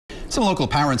Some local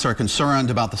parents are concerned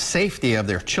about the safety of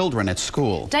their children at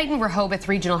school. Dighton-Rehoboth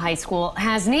Regional High School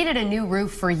has needed a new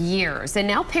roof for years, and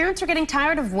now parents are getting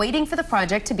tired of waiting for the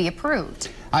project to be approved.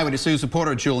 Eyewitness News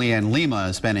reporter Julianne Lima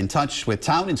has been in touch with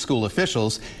town and school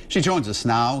officials. She joins us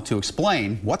now to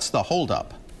explain what's the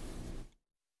holdup.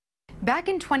 Back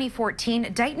in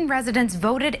 2014, Dighton residents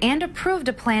voted and approved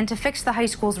a plan to fix the high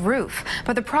school's roof,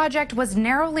 but the project was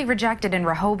narrowly rejected in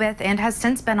Rehoboth and has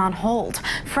since been on hold,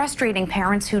 frustrating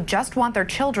parents who just want their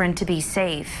children to be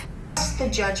safe. The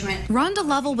judgment. Rhonda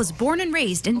Lovell was born and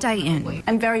raised in Dighton.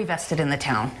 I'm very vested in the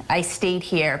town. I stayed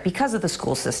here because of the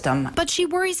school system. But she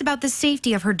worries about the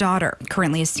safety of her daughter,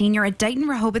 currently a senior at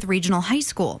Dighton-Rehoboth Regional High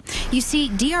School. You see,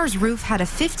 DR's roof had a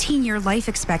 15-year life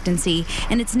expectancy,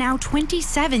 and it's now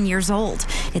 27 years old.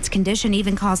 Its condition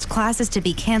even caused classes to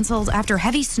be canceled after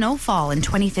heavy snowfall in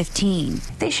 2015.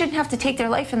 They shouldn't have to take their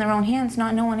life in their own hands,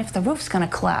 not knowing if the roof's going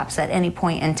to collapse at any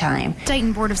point in time.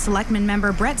 Dighton Board of Selectmen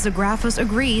member Brett Zagrafos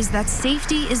agrees that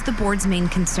safety is the board's main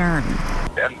concern.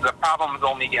 And the problem is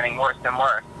only getting worse and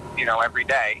worse, every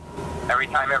day, every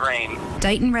time it rains.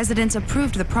 Dighton residents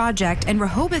approved the project, and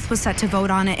Rehoboth was set to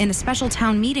vote on it in a special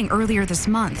town meeting earlier this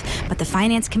month, but the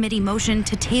Finance Committee motioned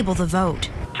to table the vote.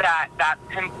 That's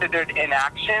considered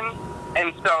inaction,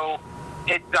 and so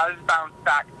it does bounce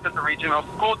back to the regional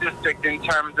school district in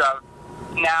terms of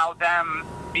now them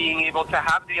being able to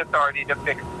have the authority to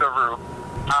fix the roof.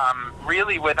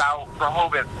 Really without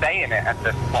Rehoboth saying it at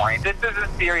this point. This is a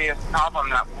serious problem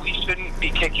that we shouldn't be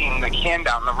kicking the can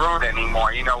down the road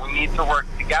anymore. We need to work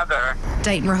together.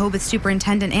 Dighton-Rehoboth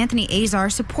Superintendent Anthony Azar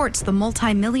supports the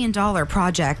multi-million-dollar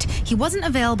project. He wasn't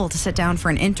available to sit down for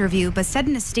an interview, but said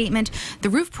in a statement, the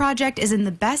roof project is in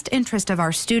the best interest of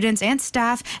our students and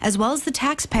staff, as well as the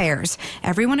taxpayers.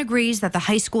 Everyone agrees that the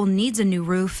high school needs a new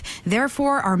roof.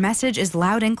 Therefore, our message is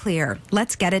loud and clear.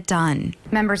 Let's get it done.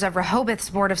 Members of Rehoboth's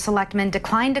Board of Selectmen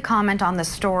declined to comment on the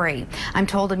story. I'm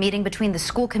told a meeting between the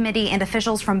school committee and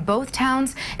officials from both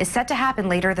towns is set to happen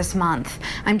later this month.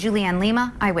 I'm Julianne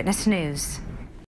Lima, Eyewitness News.